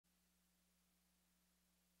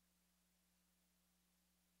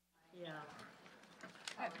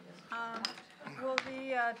Will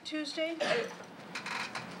the Tuesday?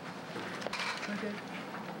 Okay.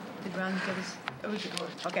 Did Ron get his?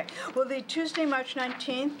 Okay. Will the Tuesday, March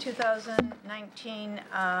 19th, 2019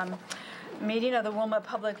 meeting of the Wilmette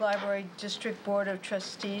Public Library District Board of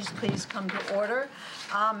Trustees please come to order?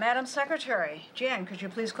 Madam Secretary, Jan, could you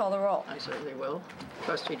please call the roll? I certainly will.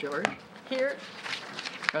 Trustee George? Here.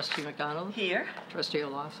 Trustee McDonald? Here. Trustee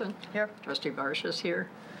O'Loughlin? Here. Trustee Barsh is here.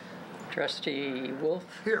 Trustee Wolf?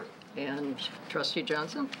 Here. And Trustee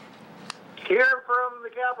Johnson? Here from the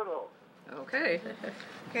Capitol. Okay.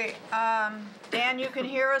 Okay, Dan, you can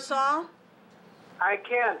hear us all? I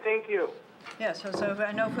can, thank you. Yes, so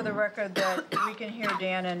I know for the record that we can hear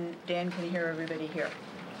Dan and Dan can hear everybody here.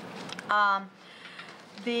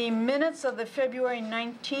 The minutes of the February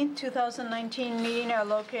 19th, 2019 meeting are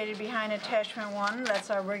located behind attachment 1. That's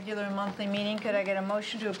our regular monthly meeting. Could I get a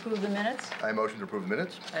motion to approve the minutes? I motion to approve the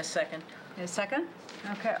minutes. A second. A second?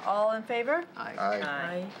 Okay, all in favor? Aye.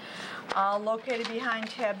 Aye. Located behind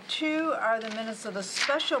tab 2 are the minutes of the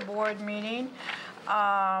special board meeting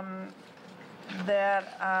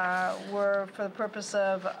that were for the purpose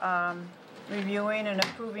of reviewing and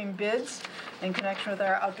approving bids in connection with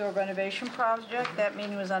our outdoor renovation project. That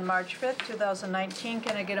meeting was on March 5th, 2019.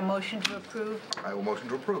 Can I get a motion to approve? I will motion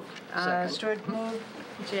to approve. Second. Stuart moved.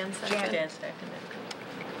 Jan seconded. Jan seconded.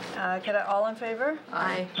 All in favor?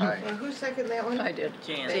 Aye. Aye. And who seconded that one? I did.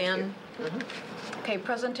 Jan. Okay,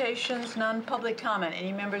 presentations, non-public comment.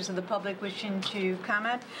 Any members of the public wishing to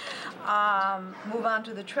comment? Move on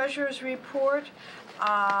to the treasurer's report.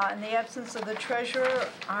 In the absence of the treasurer,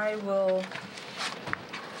 I will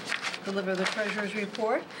deliver the treasurer's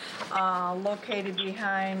report. Located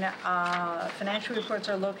behind, financial reports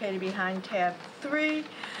are located behind tab 3.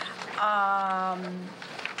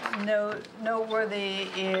 Noteworthy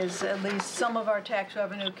is at least some of our tax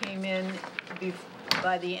revenue came in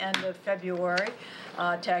by the end of February.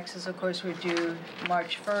 Taxes, of course, were due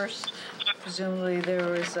March 1st. Presumably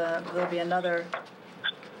there'll be another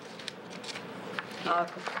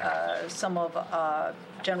sum of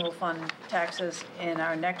general fund taxes in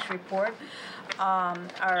our next report.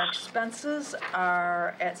 Our expenses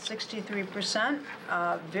are at 63%,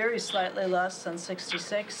 very slightly less than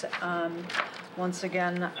 66. Once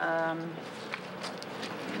again,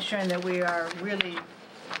 showing that we are really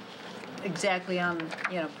exactly on,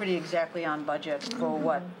 pretty exactly on budget for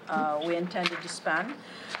what we intended to spend.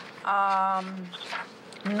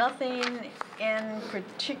 Nothing in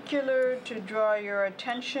particular to draw your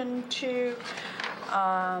attention to.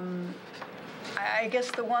 I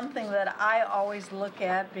guess the one thing that I always look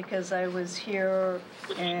at, because I was here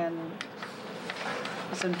and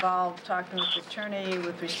was involved talking with the attorney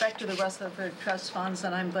with respect to the Rutherford Trust funds,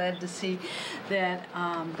 and I'm glad to see that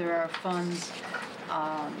there are funds,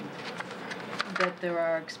 that there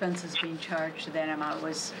are expenses being charged to that amount.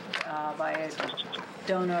 Was by a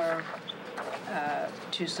donor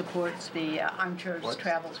to support the Armchairs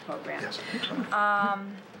Travels program. Yes.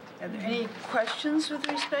 Are there any questions with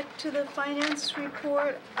respect to the finance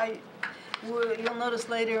report? You'll notice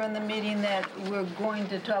later in the meeting that we're going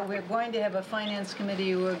to have a finance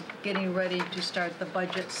committee. We're getting ready to start the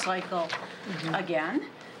budget cycle again.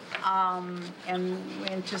 And we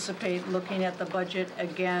anticipate looking at the budget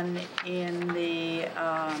again in the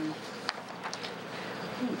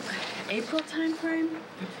April timeframe.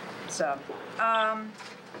 So,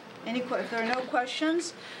 if there are no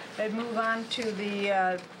questions, I'd move on to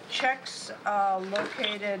the checks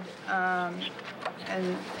located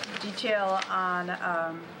and detail on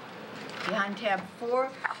behind tab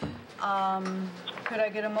 4. Could I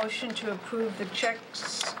get a motion to approve the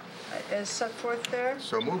checks as set forth there?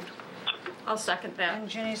 So moved. I'll second that. And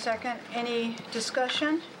Ginny second. Any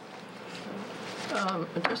discussion?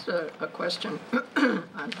 Just a question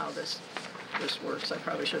on how this works. I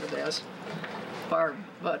probably should have asked Barb,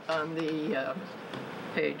 but on the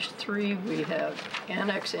page 3, we have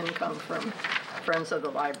annex income from Friends of the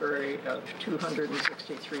Library of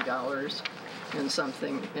 $263 and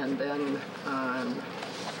something, and then on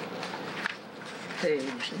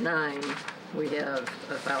page 9, we have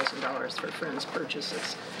 $1,000 for Friends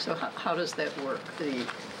purchases. So how does that work? The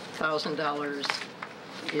 $1,000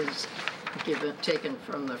 is taken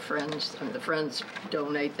from the Friends, and the Friends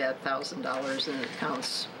donate that $1,000 and it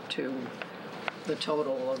counts to the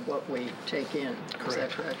total of what we take in. Correct. Is that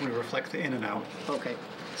correct? We reflect the in and out. Okay.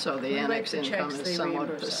 So the annex income is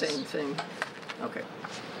somewhat the same thing. Okay.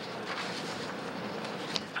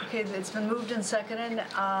 Okay, it's been moved and seconded.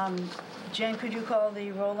 Jen, could you call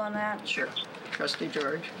the roll on that? Sure. Trustee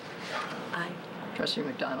George? Aye. Trustee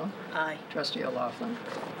McDonald? Aye. Trustee O'Loughlin?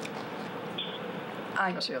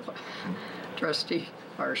 Aye. Trustee O'Loughlin. Trustee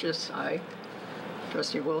Marcius, aye.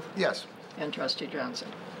 Trustee Wolf? Yes. And Trustee Johnson.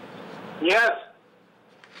 Yes.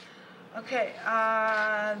 Okay,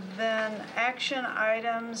 then action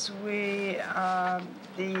items, the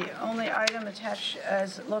only item attached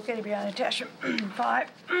as located beyond attachment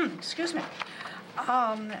 5, excuse me,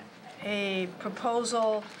 a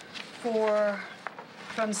proposal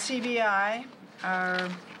from CBI, our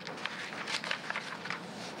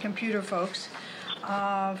computer folks,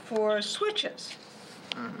 for switches.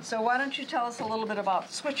 So why don't you tell us a little bit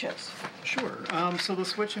about switches? Sure. So the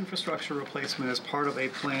switch infrastructure replacement is part of a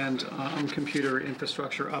planned computer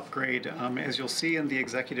infrastructure upgrade. As you'll see in the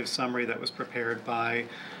executive summary that was prepared by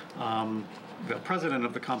the president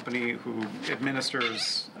of the company who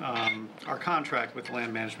administers our contract with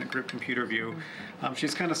Land Management Group Computer View,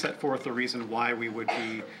 she's kind of set forth the reason why we would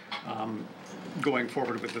be going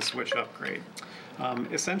forward with the switch upgrade.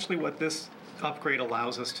 Essentially what this upgrade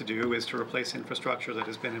allows us to do is to replace infrastructure that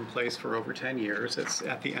has been in place for over 10 years. It's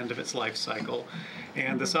at the end of its life cycle.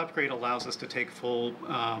 And this upgrade allows us to take full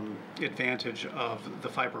advantage of the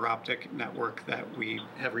fiber optic network that we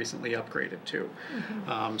have recently upgraded to.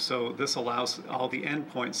 So this allows all the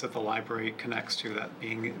endpoints that the library connects to, that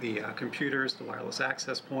being the computers, the wireless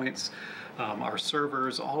access points, our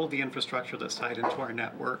servers, all of the infrastructure that's tied into our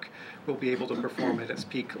network will be able to perform at its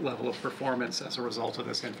peak level of performance as a result of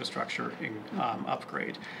this infrastructure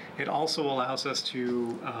upgrade. It also allows us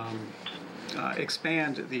to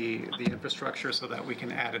expand the infrastructure so that we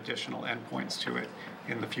can add additional endpoints to it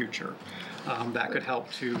in the future. That could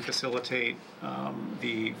help to facilitate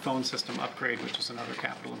the phone system upgrade, which is another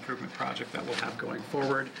capital improvement project that we'll have going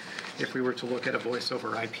forward. If we were to look at a voice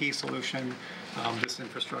over IP solution, this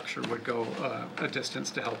infrastructure would go a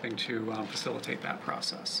distance to helping to facilitate that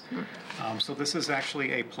process. So this is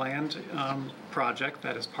actually a planned project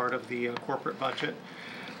that is part of the corporate budget.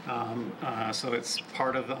 So it's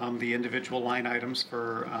part of the individual line items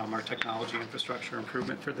for our technology infrastructure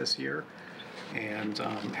improvement for this year. And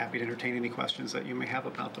I'm happy to entertain any questions that you may have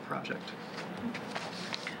about the project.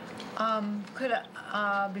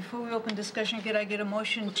 Before we open discussion, could I get a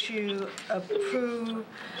motion to approve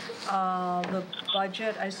the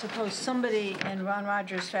budget? I suppose somebody in Ron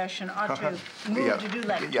Rogers fashion ought to move to do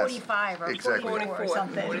like 45 or 44 or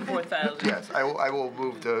something. 44,000. Yes, I will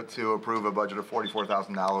move to approve a budget of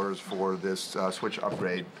 $44,000 for this switch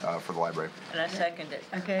upgrade for the library. And I second it.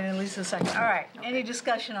 Okay, and Lisa second. All right, any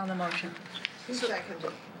discussion on the motion? Who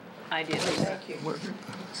seconded? I did. Thank you.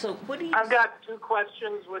 So what do you? I've got two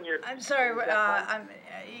questions when you're. I'm sorry,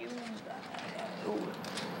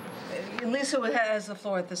 Lisa has the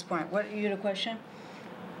floor at this point. What, you had a question?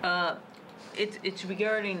 It's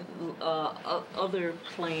regarding other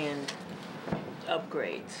planned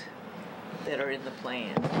upgrades that are in the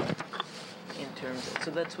plan in terms of,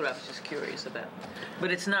 so that's what I was just curious about.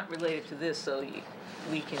 But it's not related to this, so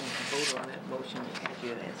we can vote on that motion if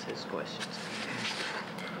you answer his questions.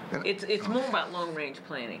 It's more about long-range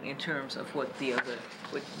planning in terms of what the other,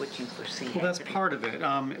 what you foresee Well, that's happening. part of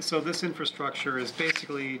it. So this infrastructure is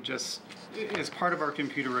basically just is part of our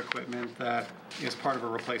computer equipment that is part of a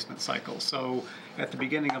replacement cycle. So at the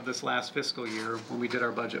beginning of this last fiscal year, when we did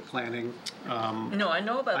our budget planning, No, I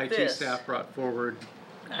know about IT this. staff brought forward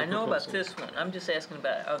I know about this one. I'm just asking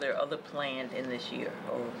about, are there other planned in this year,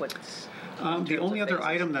 or what's? The only other phases?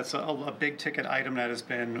 item that's a big ticket item that has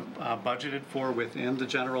been budgeted for within the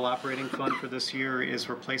general operating fund for this year is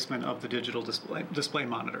replacement of the digital display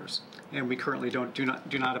monitors. And we currently do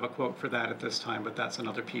not have a quote for that at this time, but that's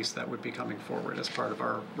another piece that would be coming forward as part of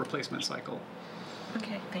our replacement cycle.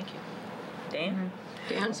 Okay, thank you. Dan?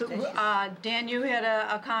 Dan? So, Dan, you had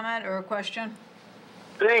a comment or a question?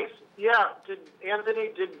 Thanks. Yeah. Anthony,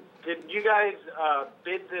 did you guys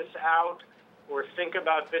bid this out or think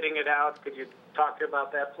about bidding it out? Could you talk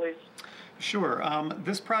about that, please? Sure.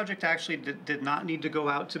 This project actually did not need to go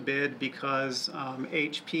out to bid because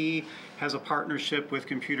HP has a partnership with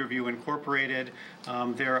Computer View Incorporated.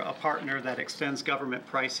 They're a partner that extends government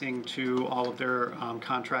pricing to all of their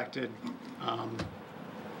contracted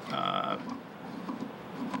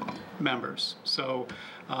members. So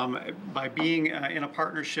by being in a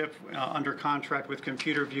partnership under contract with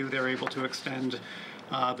Computer View, they're able to extend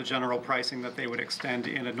the general pricing that they would extend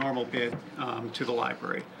in a normal bid to the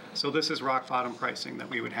library. So this is rock bottom pricing that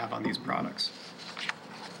we would have on these products.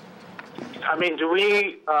 I mean, do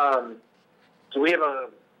we have a,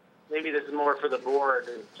 maybe this is more for the board,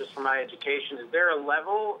 and just for my education, is there a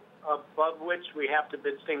level above which we have to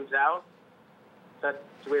bid things out? Do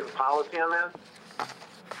we have a policy on that?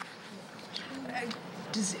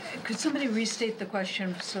 Could somebody restate the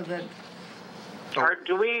question so that? Or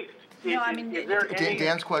do we, No, I mean, is there any?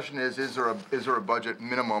 Dan's question is there a budget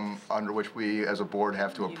minimum under which we, as a board,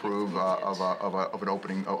 have to approve of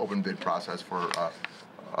an open bid process for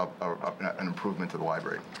an improvement to the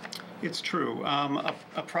library? It's true.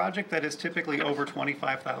 A project that is typically over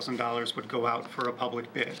 $25,000 would go out for a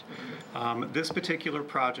public bid. This particular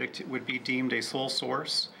project would be deemed a sole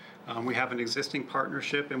source. We have an existing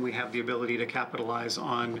partnership, and we have the ability to capitalize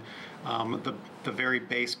on the very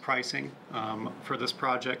base pricing for this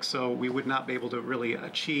project. So we would not be able to really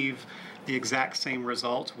achieve the exact same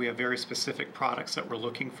result. We have very specific products that we're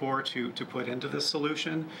looking for to put into this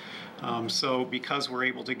solution. So because we're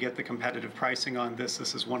able to get the competitive pricing on this,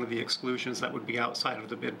 this is one of the exclusions that would be outside of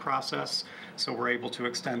the bid process. So we're able to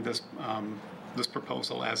extend this this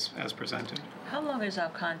proposal as presented. How long is our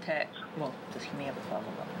contact? Well, does he have a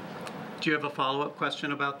follow-up? Do you have a follow-up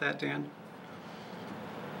question about that, Dan?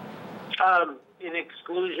 An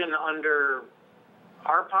exclusion under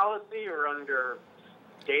our policy or under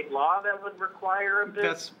state law that would require a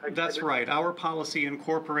bid? That's right. Our policy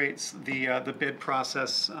incorporates the bid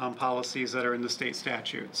process policies that are in the state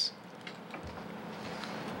statutes.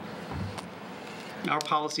 Our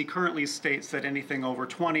policy currently states that anything over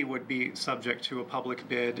 20 would be subject to a public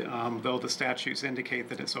bid, though the statutes indicate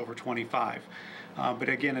that it's over 25. But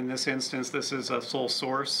again, in this instance, this is a sole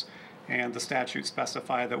source, and the statutes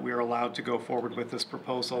specify that we are allowed to go forward with this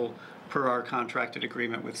proposal per our contracted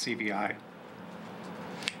agreement with CVI.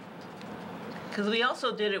 Because we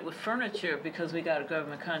also did it with furniture because we got a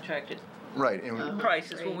government contracted Right. And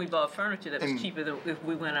prices when we bought furniture that was cheaper than if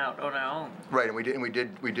we went out on our own. right, and we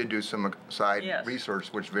did do some side Yes.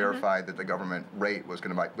 research which verified that the government rate was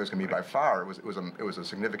going to be by far it was a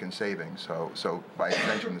significant savings. So by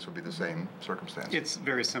extension, this would be the same circumstance. It's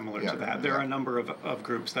very similar Yeah. to that. There are Yeah. a number of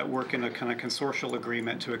groups that work in a kind of consortial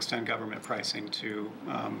agreement to extend government pricing to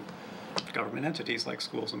government entities like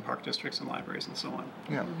schools and park districts and libraries and so on.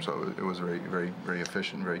 Yeah. So it was very, very, very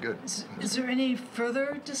efficient, very good. Is there any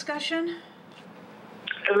further discussion?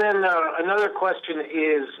 And then another question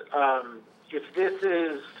is, if this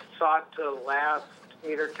is thought to last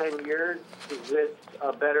 8 or 10 years, is it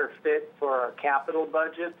a better fit for our capital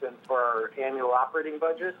budget than for our annual operating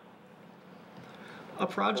budget? A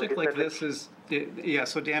project like this is, yeah,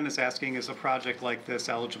 so Dan is asking, is a project like this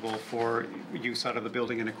eligible for use out of the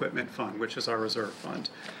Building and Equipment Fund, which is our reserve fund?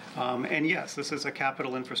 And yes, this is a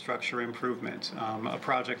capital infrastructure improvement. A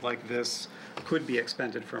project like this could be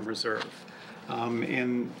expended from reserve.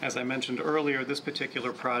 As I mentioned earlier, this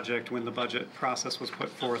particular project, when the budget process was put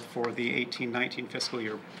forth for the 18-19 fiscal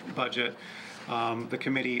year budget, the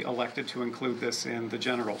committee elected to include this in the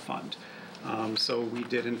general fund. So we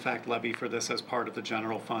did in fact levy for this as part of the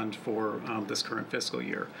general fund for this current fiscal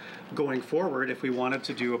year. Going forward, if we wanted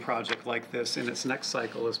to do a project like this in its next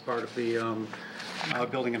cycle as part of the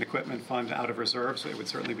Building and Equipment Fund out of reserves, it would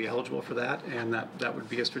certainly be eligible for that, and that would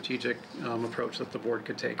be a strategic approach that the board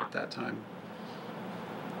could take at that time.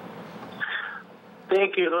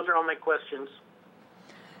 Thank you. Those are all my questions.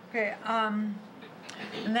 Okay,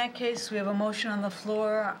 in that case, we have a motion on the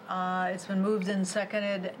floor. It's been moved and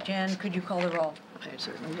seconded. Jan, could you call the roll? I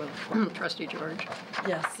certainly will. Trustee George?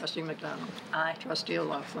 Yes. Trustee McDonald? Aye. Trustee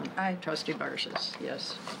O'Loughlin? Aye. Trustee Barshis?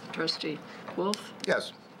 Yes. Trustee Wolf?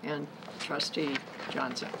 Yes. And Trustee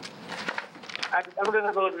Johnson? I'm going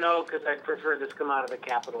to vote no because I prefer this come out of the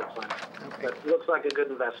capital fund. Okay. But it looks like a good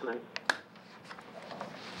investment.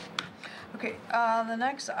 Okay, the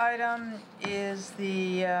next item is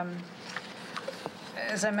the,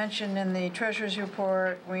 as I mentioned in the treasurer's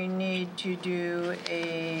report, we need to do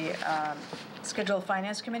a scheduled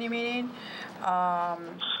finance committee meeting. Ron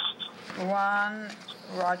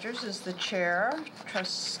Rogers is the chair,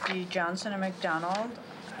 Trustee Johnson and McDonald,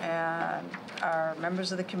 and are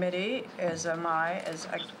members of the committee, as am I,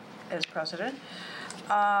 as president.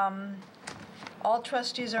 All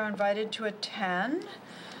trustees are invited to attend.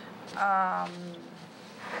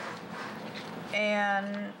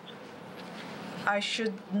 And I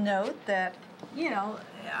should note that,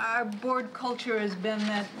 our board culture has been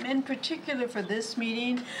that, in particular for this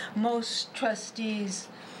meeting, most trustees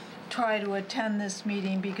try to attend this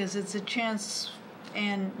meeting because it's a chance,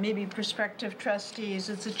 and maybe prospective trustees,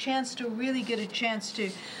 it's a chance to really get a chance to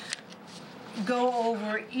go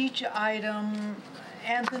over each item.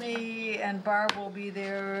 Anthony and Barb will be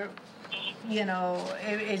there.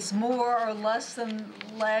 It's more or less than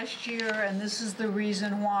last year, and this is the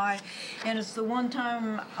reason why. And it's the one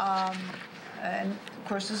time, and of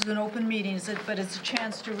course this is an open meeting, but it's a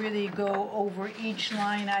chance to really go over each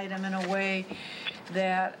line item in a way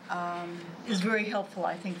that is very helpful,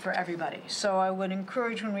 I think, for everybody. So I would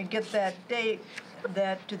encourage, when we get that date,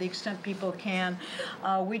 that to the extent people can.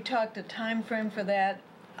 We talked a time frame for that,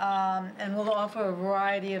 and we'll offer a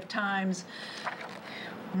variety of times,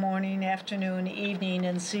 morning, afternoon, evening,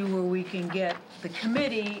 and see where we can get the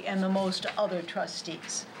committee and the most other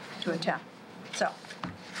trustees to attend. So,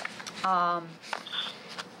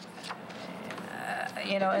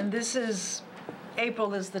 and this is,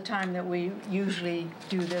 April is the time that we usually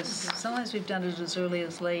do this. Sometimes we've done it as early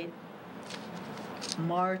as late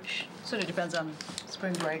March. Sort of depends on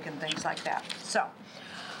spring break and things like that. So,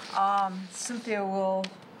 Cynthia will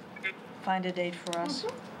find a date for us.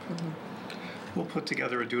 We'll put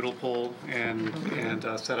together a doodle poll and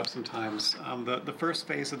set up some times. The first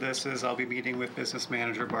phase of this is I'll be meeting with business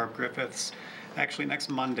manager Barb Griffiths actually next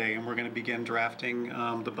Monday, and we're going to begin drafting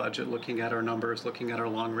the budget, looking at our numbers, looking at our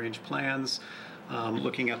long-range plans,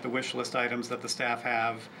 looking at the wish list items that the staff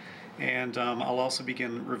have. And I'll also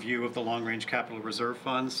begin review of the long-range capital reserve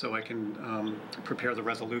funds so I can prepare the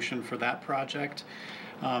resolution for that project,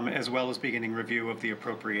 as well as beginning review of the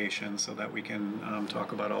appropriations so that we can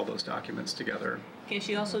talk about all those documents together. Can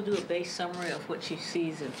she also do a base summary of what she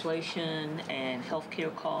sees inflation and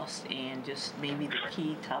healthcare costs and just maybe the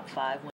key top 5